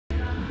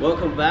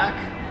Welcome back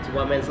to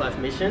One Man's Life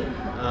Mission.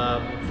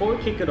 Before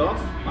we kick it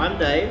off, I'm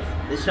Dave.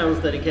 This channel is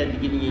dedicated to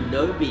giving you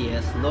no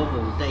BS,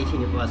 novel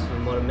dating advice from a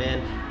modern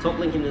man. Top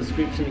link in the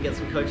description to get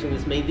some coaching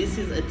with me. This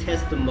is a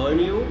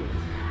testimonial.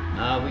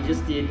 We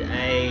just did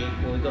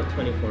we got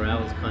 24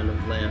 hours kind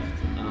of left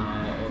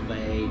of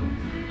a,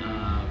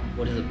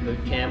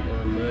 boot camp or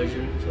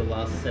immersion for the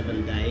last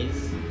 7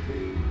 days.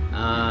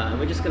 And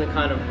we're just going to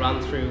kind of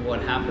run through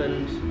what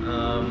happened.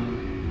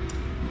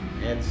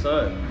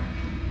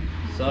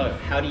 So,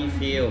 how do you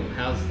feel?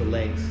 How's the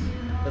legs?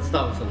 Let's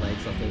start with the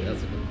legs. I think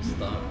that's a good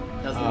start.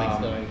 How's the legs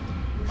going?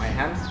 My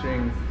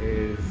hamstring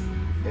is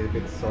a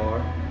bit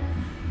sore.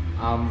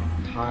 I'm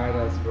tired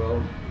as well.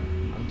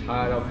 I'm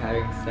tired of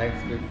having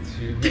sex with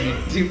too many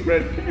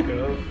different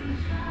girls.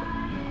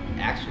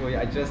 Actually,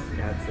 I just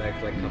had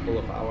sex like a couple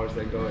of hours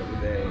ago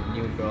with a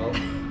new girl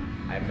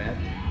I met.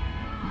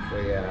 So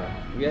yeah,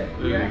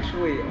 we're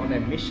actually on a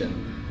mission.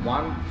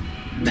 One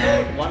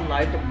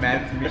life of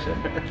man's mission.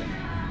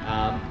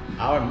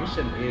 Our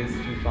mission is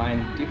to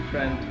find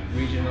different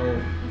regional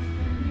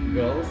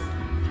girls,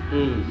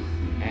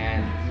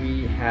 and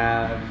we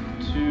have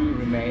 2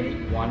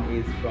 remaining. One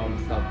is from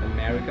South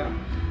America,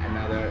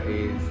 another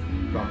is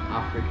from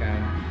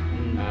African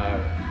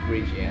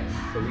region.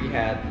 So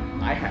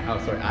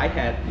I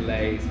had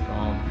ladies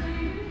from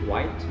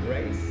white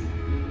race,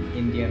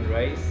 Indian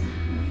race,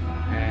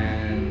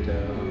 and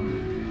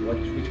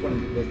which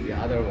one was the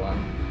other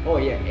one? Oh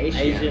yeah,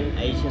 Asian,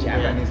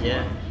 Japanese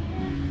yeah. one.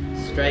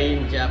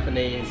 Australian,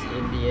 Japanese,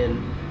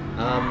 Indian,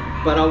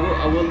 but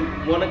I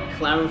will want to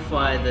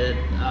clarify that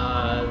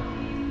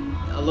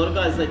a lot of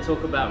guys, they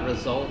talk about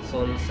results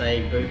on,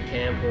 say, boot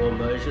camp or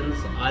immersions.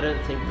 I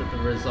don't think that the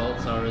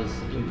results are as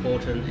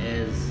important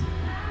as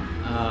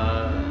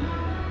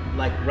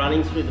like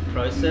running through the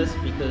process,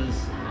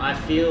 because I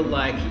feel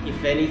like,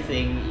 if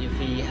anything, if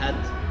he had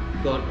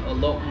got a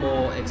lot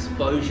more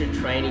exposure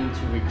training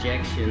to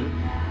rejection,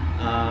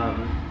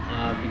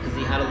 because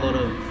he had a lot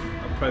of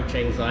approach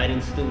anxiety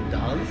and still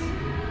does,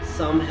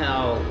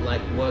 somehow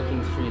like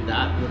working through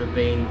that would have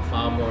been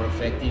far more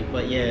effective.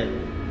 But yeah,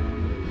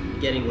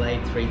 getting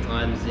laid 3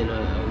 times in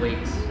a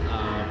week's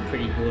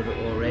pretty good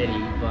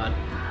already. But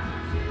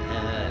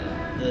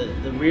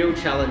the real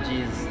challenge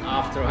is,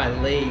 after I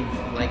leave,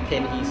 like,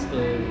 can he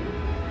still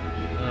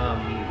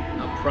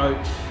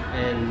approach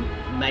and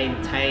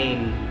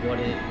maintain what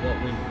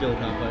we've built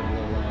up over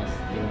the last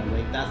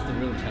week? That's the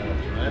real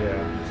challenge, right?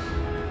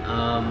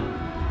 Yeah.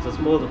 So it's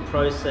more the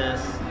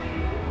process.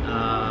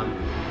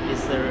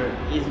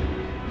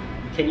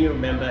 Can you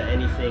remember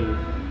anything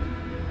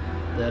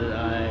that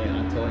I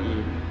taught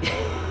you?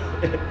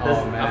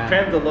 Oh man, I've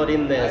crammed a lot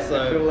in there,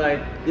 so I feel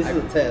like this is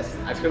a test.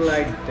 I feel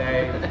like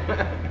Dave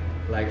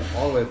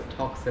always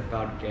talks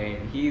about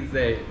game. He's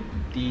a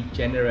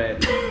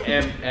degenerate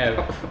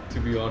MF, to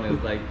be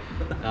honest.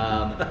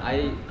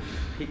 I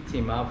picked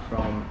him up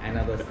from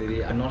another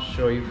city. I'm not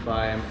sure if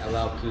I am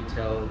allowed to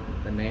tell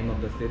the name of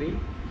the city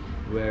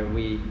where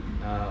we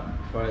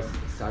first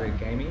started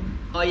gaming.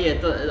 Oh yeah,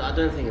 I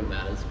don't think it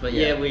matters. But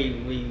yeah, we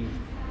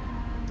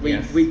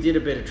did a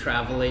bit of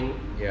traveling.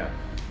 Yeah,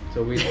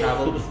 so we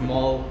traveled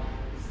small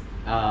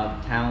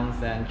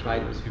towns and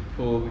tried to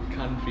pull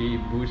country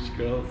bush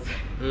girls.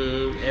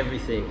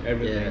 Everything.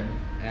 Yeah.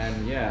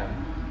 And yeah,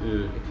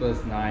 it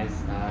was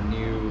nice,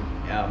 new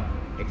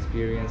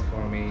experience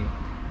for me.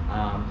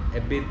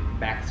 A bit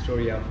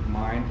backstory of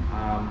mine.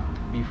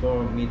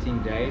 Before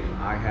meeting Dave,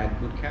 I had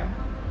bootcamp.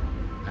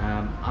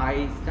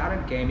 I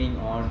started gaming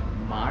on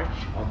March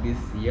of this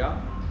year.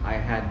 I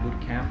had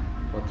bootcamp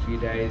for 3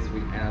 days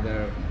with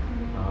another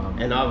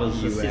and I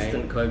was UA.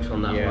 assistant coach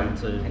on that one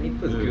too. And it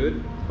was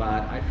good,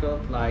 but I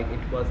felt like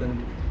it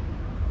wasn't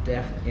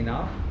depth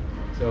enough.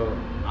 So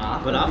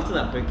after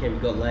that bootcamp, you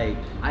got laid.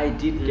 I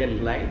did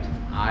get laid.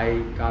 I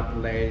got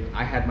laid.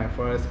 I had my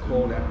first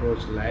cold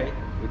approach lay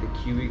with a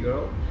Kiwi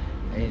girl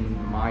in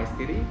my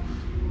city.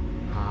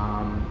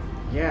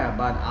 Yeah,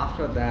 but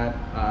after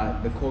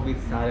that, the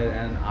COVID started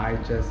and I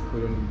just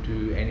couldn't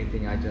do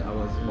anything. I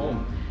was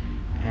home,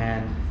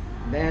 and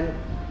then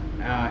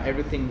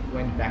everything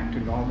went back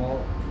to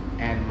normal,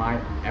 and my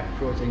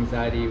approach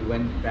anxiety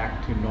went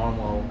back to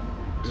normal,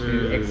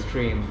 to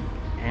extreme,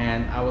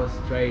 and I was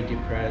very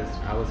depressed.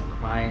 I was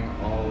crying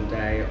all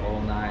day,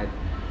 all night,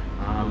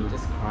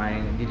 just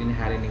crying. Didn't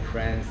have any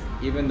friends.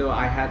 Even though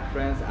I had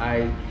friends,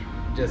 I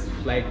just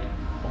flaked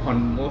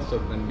on most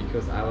of them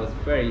because I was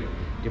very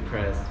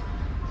depressed.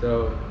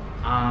 So,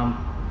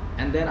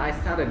 and then I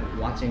started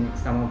watching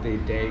some of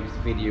Dave's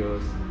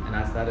videos, and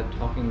I started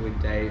talking with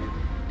Dave.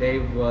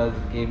 Dave was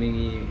giving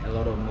me a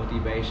lot of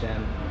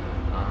motivation.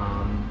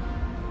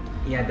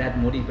 Yeah, that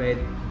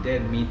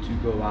motivated me to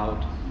go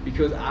out,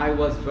 because I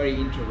was very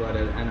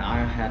introverted and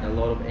I had a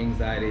lot of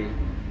anxiety.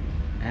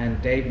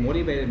 And Dave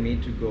motivated me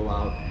to go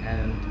out,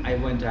 and I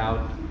went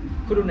out,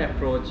 couldn't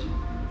approach,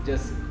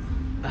 just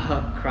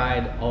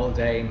cried all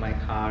day in my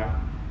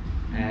car.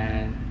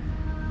 And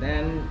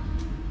then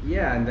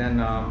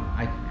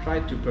I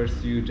tried to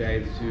pursue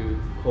Dave to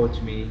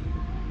coach me,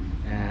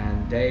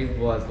 and Dave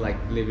was like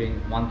living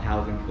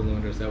 1,000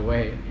 kilometers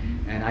away,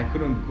 and I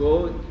couldn't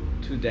go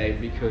to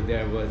Dave because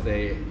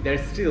there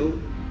still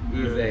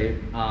is a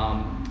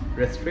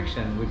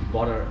restriction with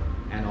border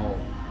and all.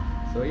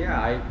 So yeah,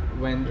 I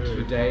went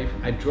to Dave.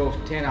 I drove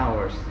 10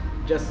 hours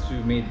just to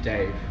meet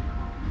Dave.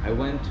 I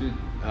went to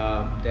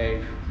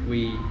Dave.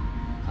 We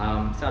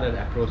started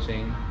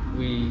approaching.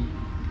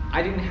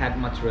 I didn't have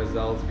much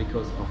results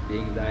because of the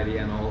anxiety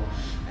and all.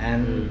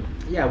 And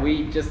yeah,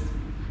 we just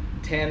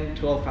 10,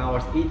 12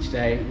 hours each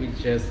day. We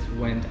just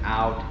went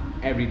out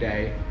every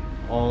day,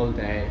 all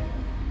day.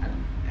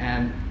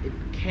 And it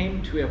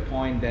came to a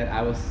point that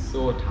I was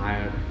so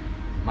tired.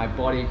 My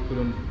body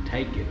couldn't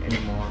take it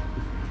anymore.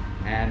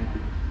 And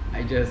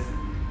I just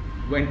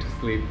went to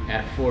sleep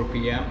at 4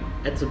 p.m.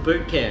 It's a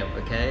boot camp,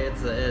 okay?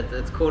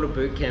 It's called a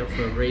boot camp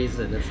for a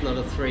reason. It's not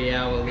a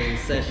 3-hour little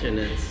session.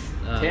 It's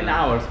 10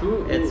 hours.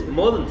 It's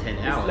more than 10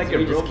 hours. Like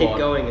we a just keep robot.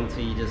 going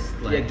until you just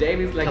like Yeah, Dave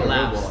is like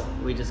collapse. a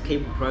robot. We just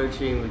keep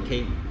approaching. We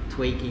keep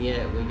tweaking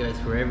it. We go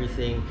through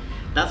everything.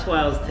 That's why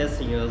I was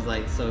testing you. I was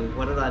like, so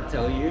what did I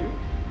tell you?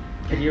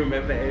 Can you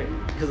remember it?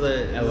 Because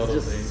it's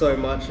just so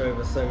much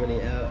over so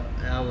many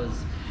hours.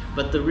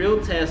 But the real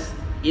test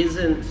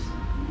isn't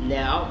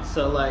now.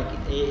 So like,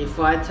 if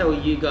I tell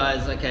you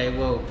guys, okay,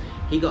 well,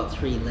 he got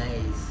 3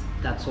 lays.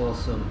 That's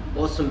awesome.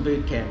 Awesome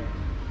boot camp.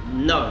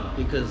 No,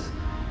 because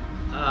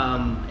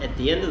at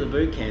the end of the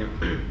boot camp,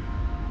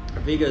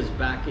 if he goes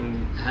back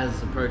and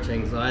has approach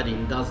anxiety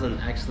and doesn't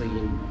actually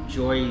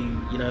enjoy,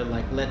 you know,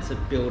 like lets it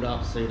build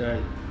up so you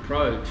don't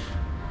approach.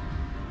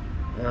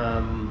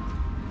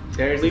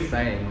 There is a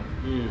saying,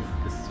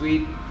 the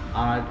sweet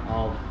art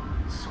of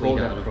cold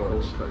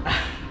approach.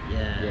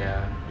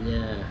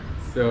 Yeah.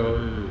 So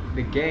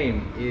the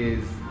game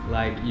is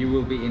like you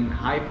will be in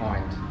high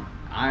point.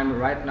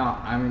 I'm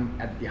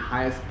at the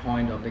highest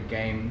point of the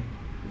game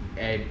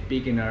a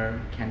beginner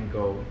can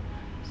go.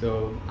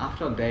 So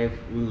after Dave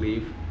will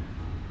leave,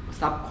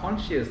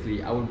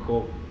 subconsciously I will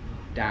go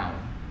down.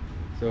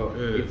 So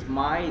it's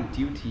my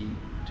duty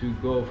to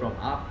go from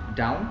up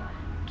down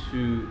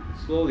to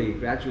slowly,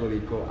 gradually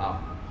go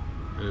up.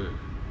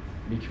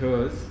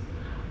 Because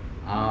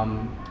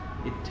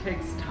it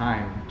takes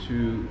time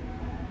to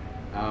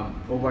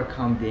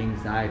overcome the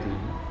anxiety.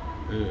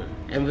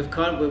 And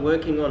we're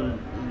working on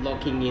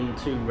locking in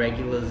 2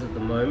 regulars at the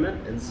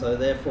moment, and so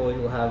therefore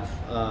he'll have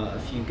a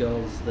few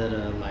girls that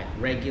are like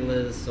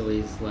regulars, so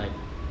he's like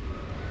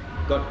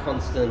got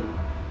constant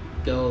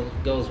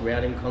girls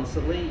around him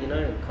constantly, you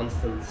know,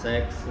 constant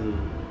sex and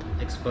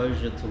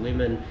exposure to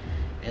women,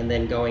 and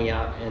then going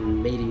out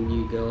and meeting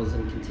new girls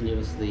and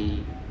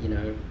continuously, you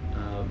know,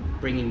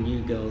 bringing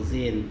new girls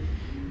in.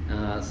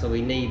 So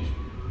we need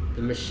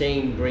the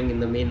machine bringing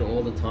them in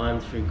all the time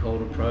through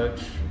cold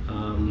approach,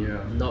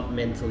 not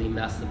mentally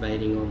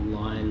masturbating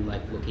online,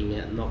 like looking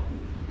at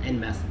and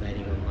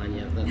masturbating online,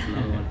 yeah, that's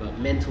another one, but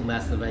mental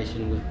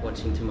masturbation with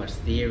watching too much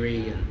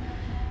theory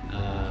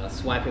and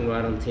swiping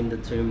right on Tinder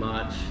too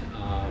much,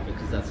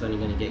 because that's only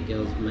going to get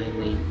girls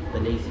mainly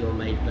beneath your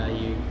mate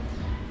value.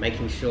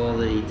 Making sure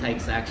that he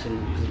takes action,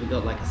 because we've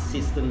got like a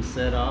system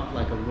set up,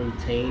 like a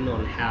routine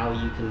on how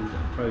you can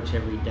approach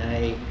every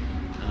day.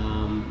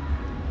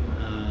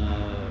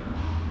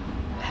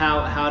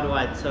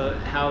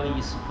 How are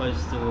you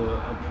supposed to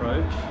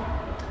approach?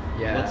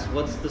 Yeah.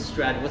 What's the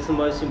strat? What's the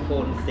most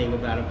important thing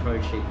about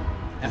approaching?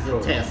 It's a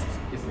test.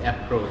 It's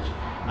approach.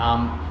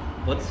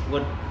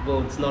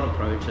 Well, it's not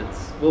approach.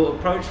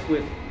 Approach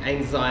with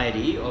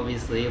anxiety.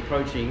 Obviously,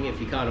 approaching. If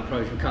you can't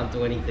approach, we can't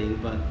do anything.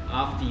 But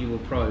after you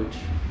approach,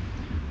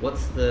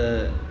 what's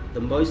the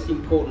most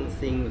important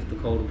thing with the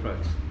cold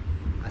approach?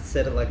 I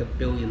said it like 1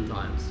 billion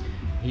times.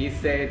 He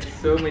said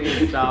so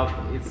many stuff,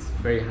 it's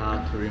very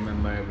hard to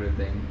remember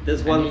everything.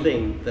 There's one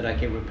thing that I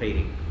keep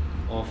repeating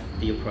of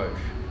the approach.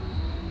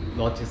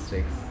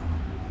 Logistics.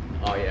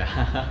 Oh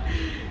yeah.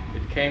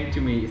 It came to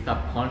me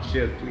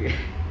subconsciously.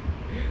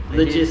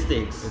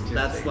 Logistics.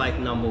 That's like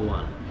number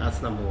one.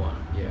 That's number one.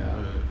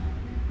 Yeah.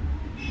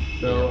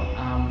 So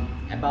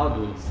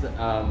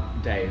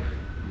about Dave,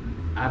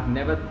 I've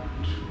never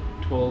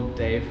told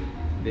Dave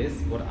this,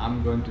 what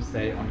I'm going to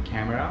say on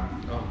camera.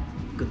 Oh,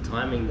 good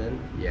timing then.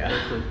 Yeah.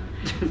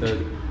 So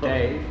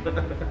Dave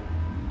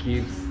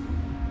gives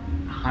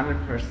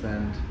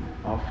 100%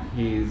 of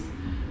his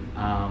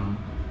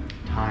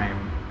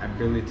time,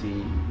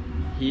 ability.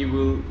 He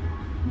will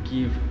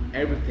give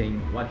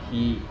everything what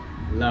he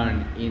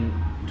learned in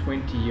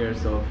 20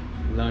 years of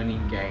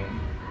learning game.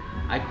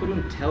 I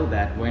couldn't tell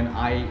that when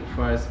I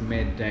first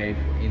met Dave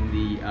in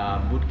the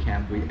boot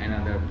camp with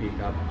another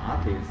pickup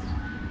artist.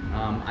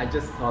 I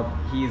just thought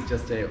he's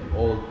just an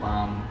old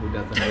bum who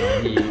doesn't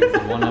know he's a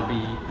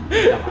wannabe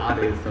pickup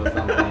artist or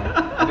something.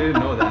 I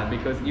didn't know that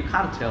because you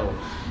can't tell.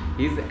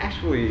 He's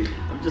actually...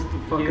 I'm just a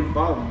fucking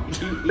bum. He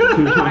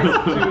tries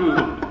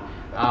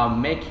to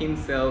make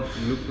himself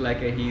look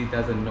like he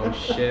doesn't know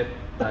shit,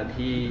 but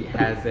he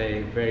has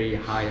a very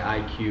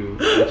high IQ,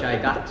 which I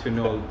got to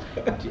know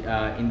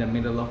in the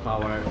middle of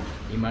our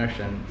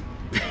immersion.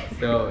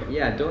 So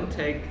yeah, don't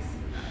take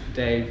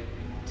Dave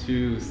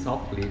too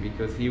softly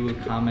because he will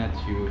come at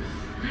you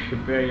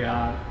very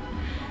hard.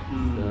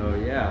 So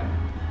yeah.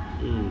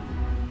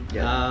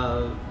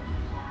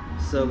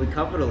 So we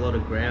covered a lot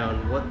of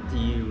ground. What do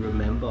you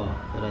remember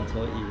that I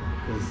taught you?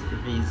 Because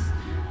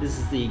this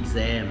is the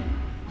exam.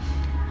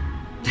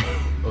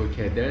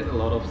 Okay, there's a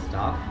lot of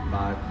stuff,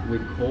 but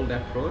with cold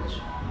approach,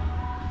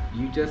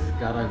 you just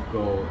gotta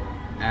go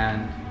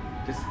and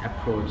just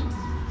approach.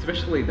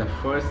 Especially the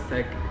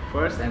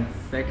first and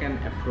second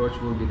approach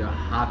will be the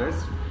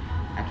hardest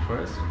at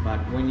first, but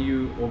when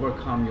you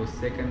overcome your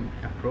second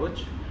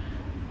approach,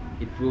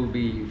 it will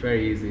be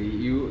very easy.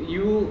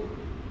 You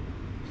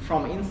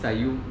from inside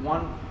you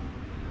want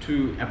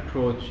to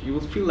approach. You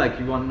will feel like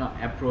you want to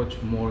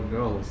approach more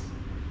girls,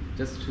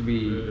 just to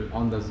be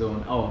on the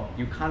zone. Oh,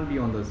 you can't be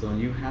on the zone.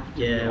 You have to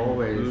be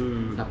always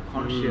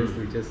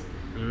subconsciously just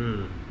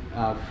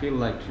feel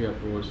like to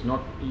approach.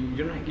 Not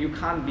you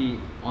can't be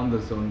on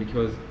the zone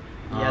because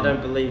I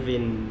don't believe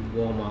in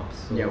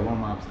warm-ups.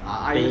 Warm-ups.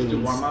 I used to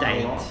warm up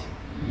a lot.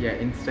 Yeah,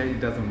 in state it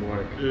doesn't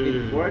work.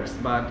 It works,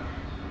 but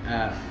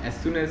as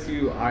soon as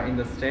you are in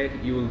the state,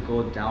 you will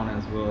go down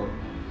as well.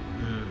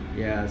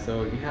 Yeah,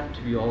 so you have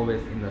to be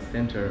always in the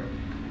center.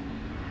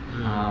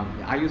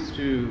 I used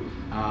to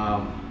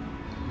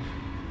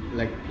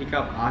like pick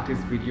up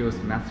artist videos,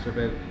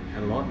 masturbate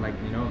a lot, like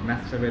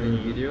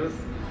masturbating videos,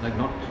 like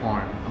not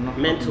porn. I'm not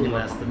mental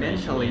masturbation.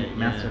 Mentally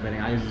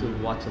masturbating. I used to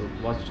watch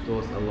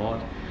those a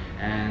lot,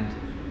 and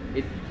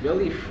it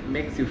really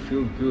makes you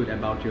feel good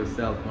about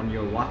yourself when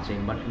you're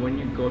watching. But when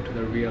you go to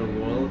the real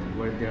world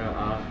where there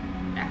are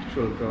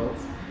actual girls,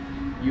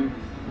 you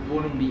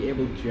won't be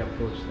able to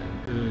approach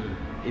them.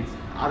 It's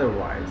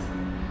otherwise.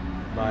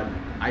 But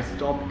I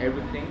stop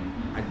everything.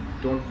 I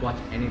don't watch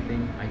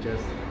anything. I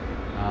just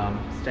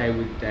stay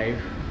with Dave.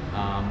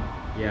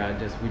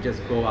 We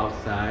just go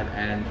outside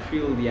and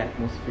feel the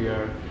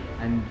atmosphere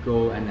and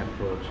go and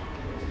approach.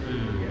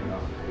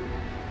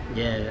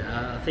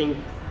 I think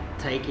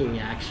taking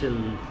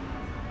action.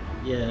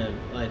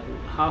 Like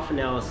half an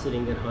hour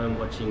sitting at home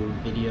watching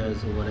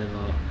videos or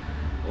whatever,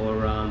 or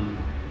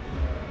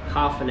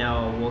half an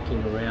hour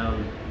walking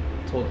around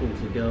talking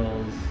to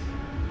girls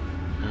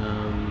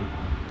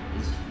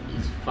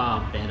is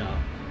far better,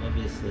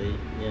 obviously.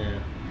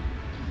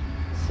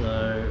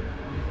 So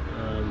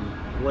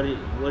what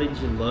did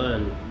you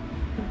learn?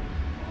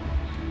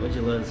 What did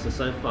you learn?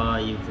 So far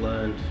you've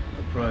learned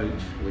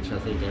approach, which I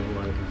think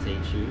everyone can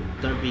teach you.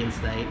 Don't be in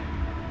state.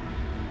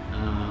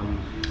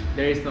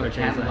 There is no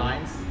can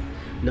lines.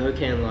 No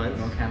can lines.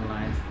 No can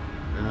lines.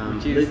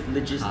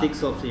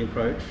 Logistics of the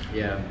approach.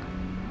 Yeah.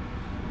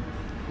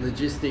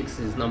 Logistics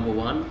is number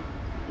one.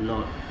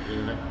 Not,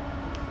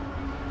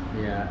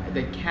 Yeah,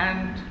 the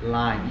canned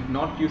line,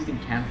 not using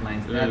canned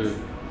lines, that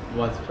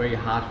was very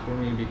hard for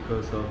me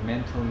because of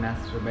mental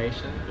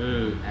masturbation.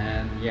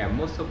 And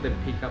most of the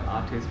pickup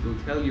artists will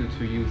tell you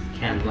to use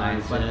canned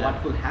lines, but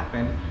what will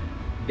happen,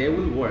 they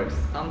will work,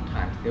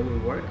 sometimes they will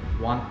work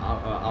 1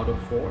 out of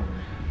 4,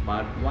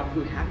 but what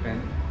will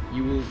happen,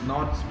 you will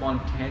not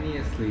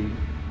spontaneously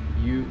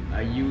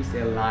use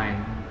a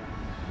line.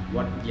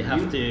 What you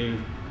have to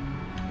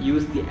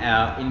use the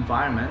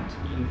environment.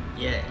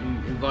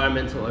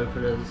 Environmental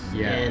openers.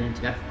 And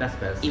that's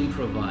best.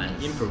 Improvise.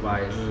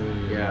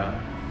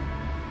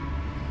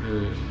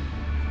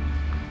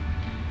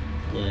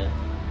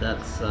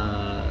 That's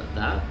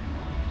that.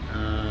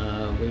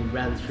 We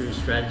ran through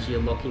strategy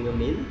of locking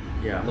them in.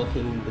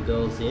 Locking the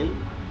girls in.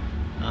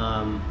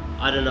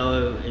 I don't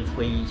know if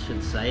we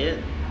should say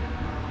it.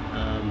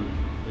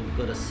 We've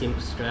got a simp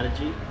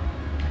strategy.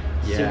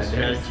 Simp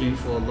strategy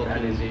for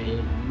locking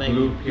in.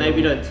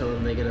 Maybe don't tell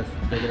them, they're gonna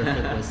think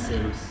we're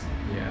simps.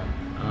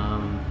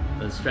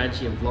 The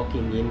strategy of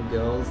locking in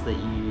girls that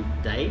you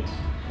date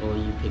or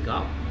you pick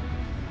up.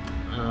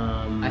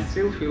 I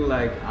still feel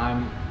like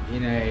I'm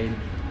in a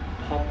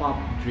pop-up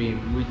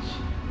dream which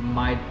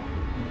might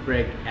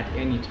break at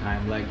any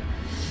time. Like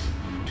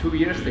 2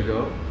 years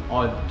ago,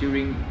 or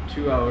during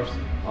 2 hours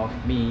of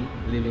me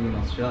living in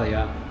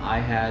Australia, I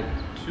had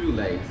 2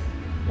 legs.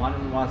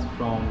 One was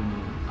from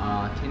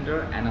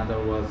Tinder, another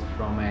was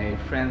from a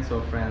friend's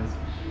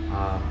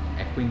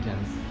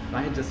acquaintance. So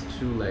I had just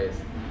 2 legs,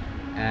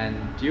 and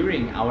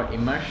during our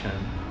immersion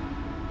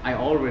I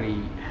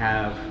already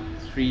have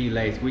 3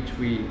 legs, which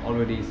we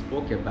already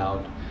spoke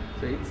about.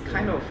 So it's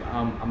kind of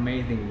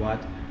amazing what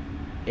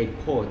a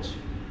coach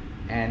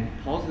and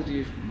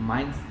positive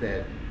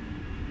mindset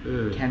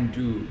can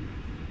do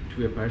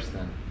to a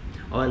person.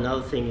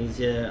 Another thing is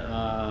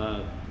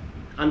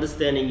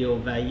understanding your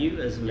value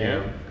as a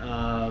man.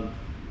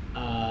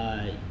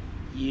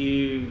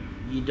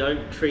 You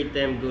don't treat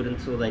them good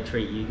until they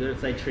treat you good.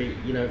 If they treat,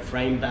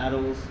 frame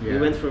battles. We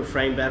went through a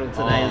frame battle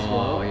today as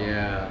well.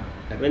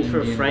 Went for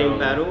a frame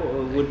battle,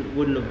 or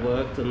wouldn't have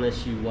worked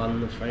unless you won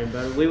the frame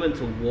battle. We went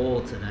to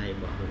war today,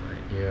 by the way.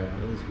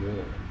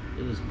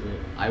 It was war.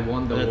 I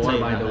won the war,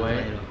 by the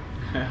way.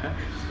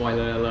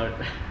 Spoiler alert.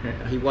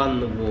 He won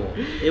the war.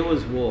 It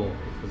was war.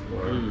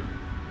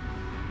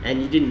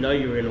 And you didn't know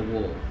you were in a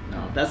war.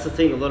 No. That's the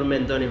thing. A lot of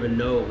men don't even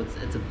know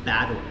it's a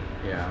battle.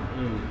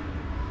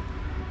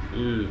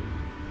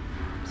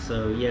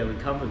 So yeah, we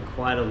covered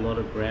quite a lot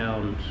of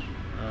ground,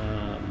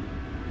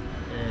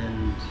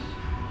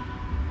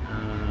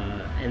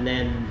 and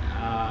then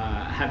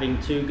having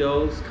two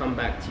girls come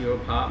back to your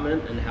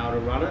apartment and how to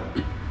run it.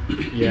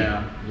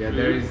 Yeah,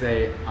 there is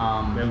a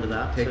Remember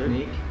that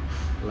technique.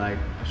 Like,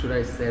 should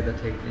I say the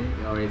technique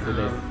or is it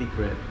a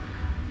secret?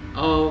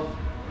 Oh,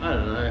 I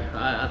don't know.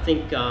 I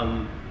think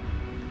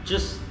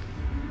just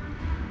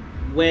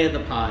we're the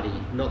party,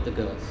 not the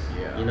girls.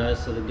 Yeah. You know,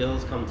 so the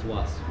girls come to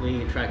us.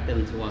 We attract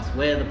them to us.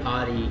 We're the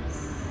party.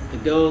 The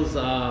girls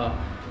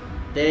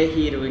they're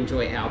here to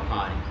enjoy our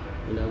party.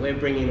 You know, we're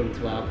bringing them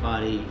to our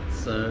party,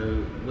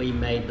 so we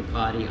made the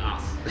party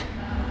us.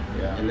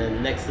 Yeah. And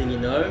then next thing you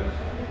know,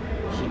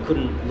 she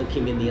couldn't look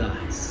him in the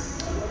eyes.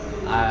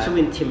 Too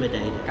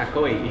intimidated.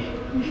 Kakoi.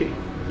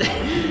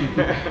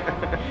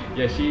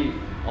 Yeah, she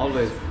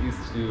always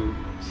used to.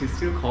 She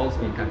still calls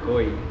me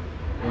Kakoi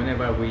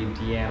whenever we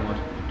DM or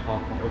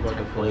talk over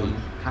the phone.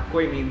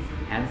 Kakoi means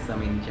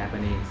handsome in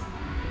Japanese.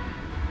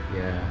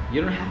 Yeah,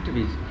 you don't have to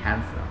be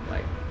handsome.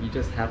 Like, you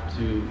just have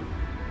to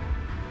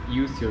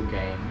use your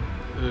game,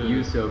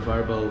 use your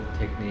verbal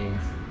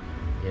techniques.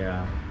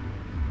 Yeah.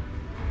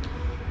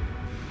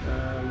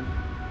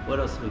 What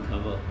else did we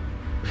cover?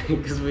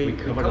 Because we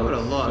covered a a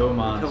lot. so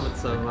much. We covered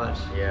so much.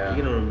 Yeah.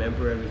 You're gonna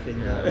remember everything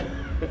though.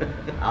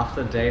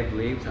 After Dave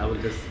leaves, I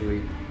will just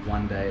sleep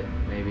one day,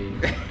 maybe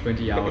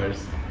 20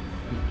 hours.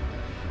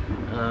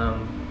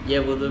 Yeah,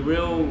 well, the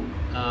real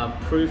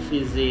proof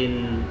is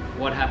in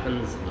what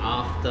happens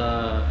after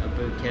a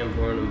boot camp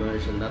or an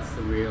immersion. That's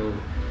the real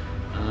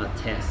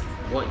test.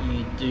 What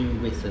you do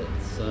with it.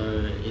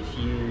 So if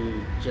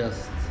you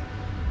just,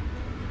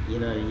 you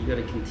know, you got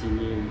to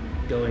continue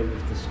going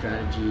with the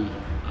strategy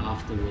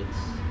afterwards.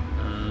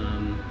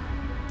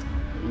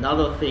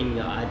 Another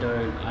thing I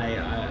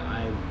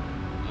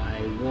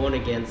warn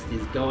against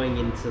is going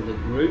into the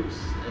groups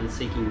and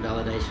seeking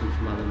validation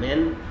from other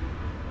men.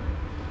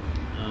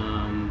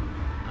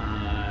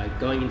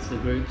 Going into the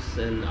groups,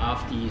 and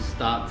after you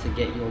start to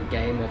get your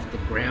game off the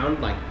ground,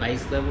 like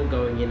base level,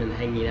 going in and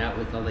hanging out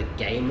with other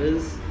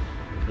gamers,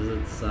 because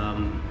it's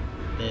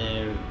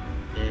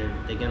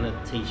they're gonna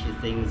teach you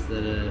things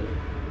that are,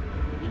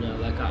 you know,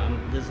 like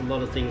there's a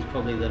lot of things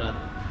probably that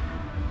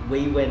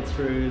we went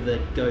through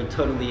that go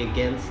totally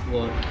against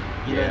what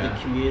you know the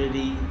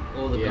community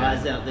or the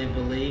guys out there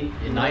believe.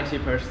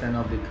 90%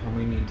 of the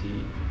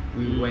community,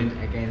 we went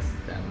against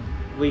them.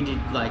 We did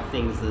like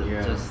things that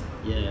just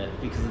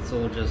because it's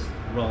all just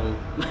wrong.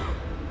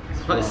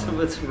 Most of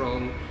it's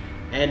wrong,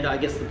 and I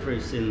guess the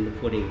proof's in the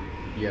pudding.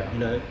 Yeah. You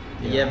know,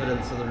 the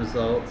evidence of the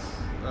results.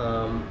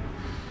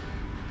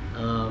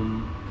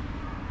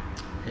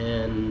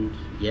 And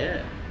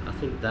yeah, I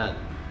think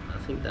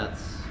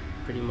that's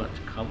pretty much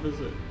covers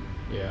it.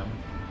 Yeah.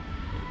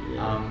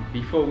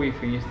 Before we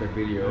finish the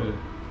video,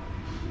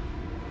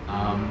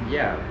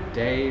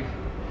 Dave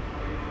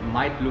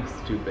might look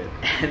stupid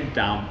and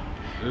dumb,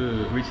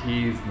 which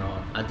he is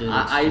not.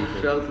 I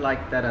felt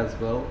like that as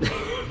well.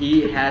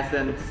 He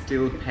hasn't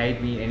still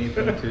paid me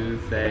anything to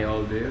say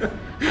all this.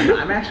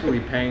 I'm actually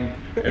paying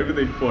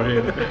everything for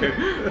him,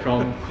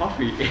 from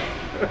coffee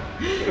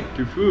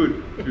to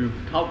food to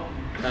top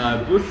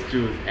boost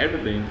juice,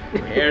 everything,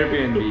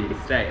 Airbnb,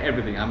 stay,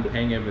 everything. I'm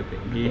paying everything.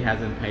 He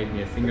hasn't paid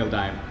me a single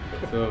dime.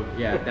 So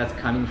yeah, that's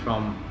coming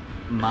from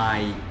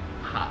my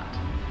heart.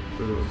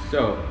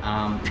 So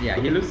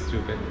he looks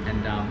stupid,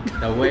 and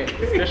the way,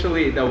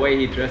 especially the way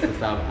he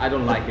dresses up, I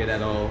don't like it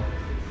at all.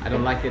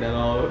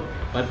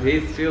 But he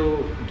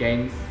still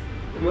games.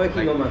 I'm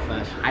working on my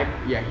fashion.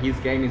 His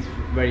game is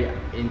very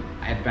in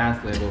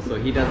advanced level, so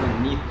he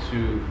doesn't need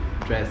to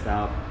dress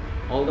up.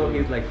 Although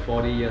he's like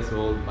 40 years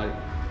old, but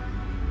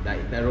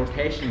the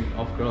rotation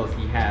of girls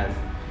he has,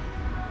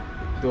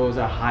 those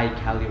are high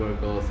caliber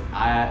girls.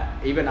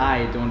 Even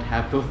I don't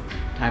have those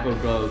type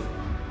of girls.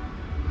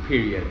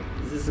 Period.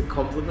 Is this a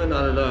compliment?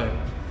 I don't know.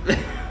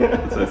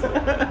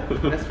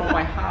 That's from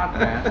my heart,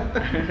 man.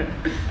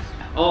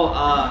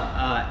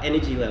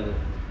 Energy level.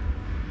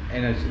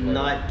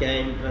 Night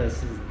game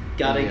versus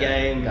gutter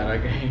game. Gutter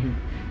game.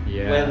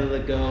 Yeah. Whether the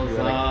girls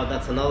are,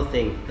 that's another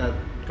thing. That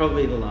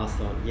probably the last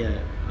one. Yeah.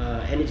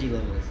 Energy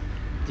levels.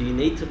 Do you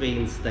need to be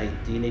in state?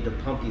 Do you need to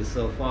pump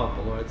yourself up?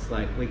 Or it's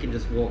like we can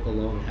just walk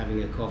along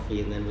having a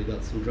coffee, and then we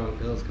got some drunk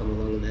girls come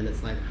along, and then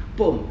it's like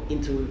boom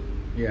into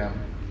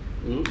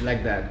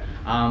like that.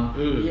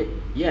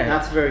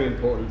 That's very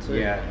important too.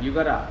 Yeah, you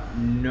gotta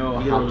know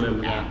how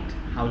to act.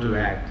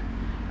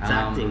 It's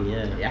acting,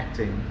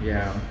 Acting,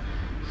 yeah.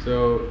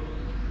 So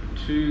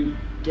to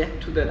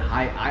get to that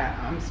high,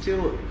 I'm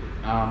still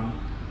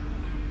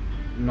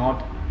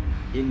not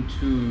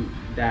into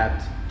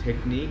that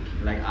technique.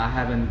 Like, I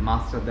haven't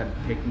mastered that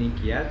technique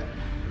yet,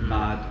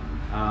 but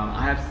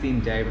I have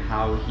seen Dave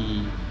how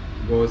he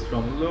goes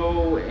from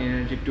low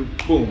energy to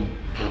boom.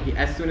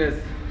 As soon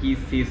as he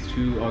sees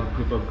two or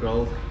group of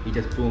girls, he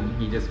just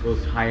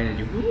goes high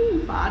energy.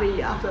 Woo,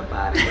 party after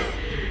party.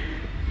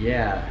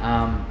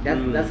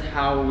 That's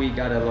how we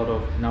got a lot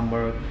of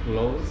number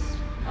close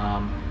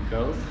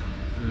girls.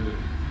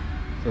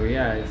 So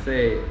yeah, I'd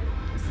say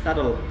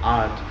subtle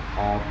art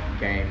of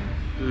game,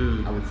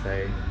 Mm. I would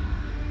say.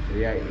 So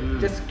yeah,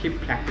 just keep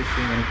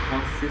practicing, and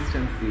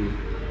consistency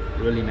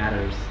really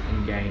matters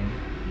in game.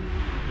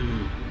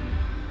 Mm.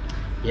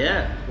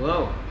 Yeah,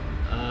 well,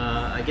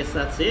 I guess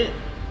that's it.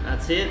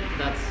 That's it.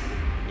 That's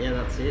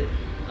it.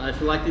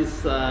 If you like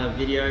this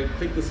video,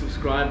 click the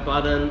subscribe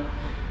button.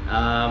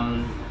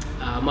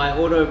 My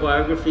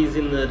autobiography is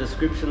in the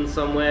description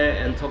somewhere,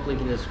 and top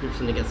link in the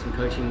description to get some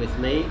coaching with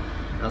me.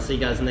 I'll see you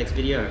guys in the next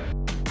video.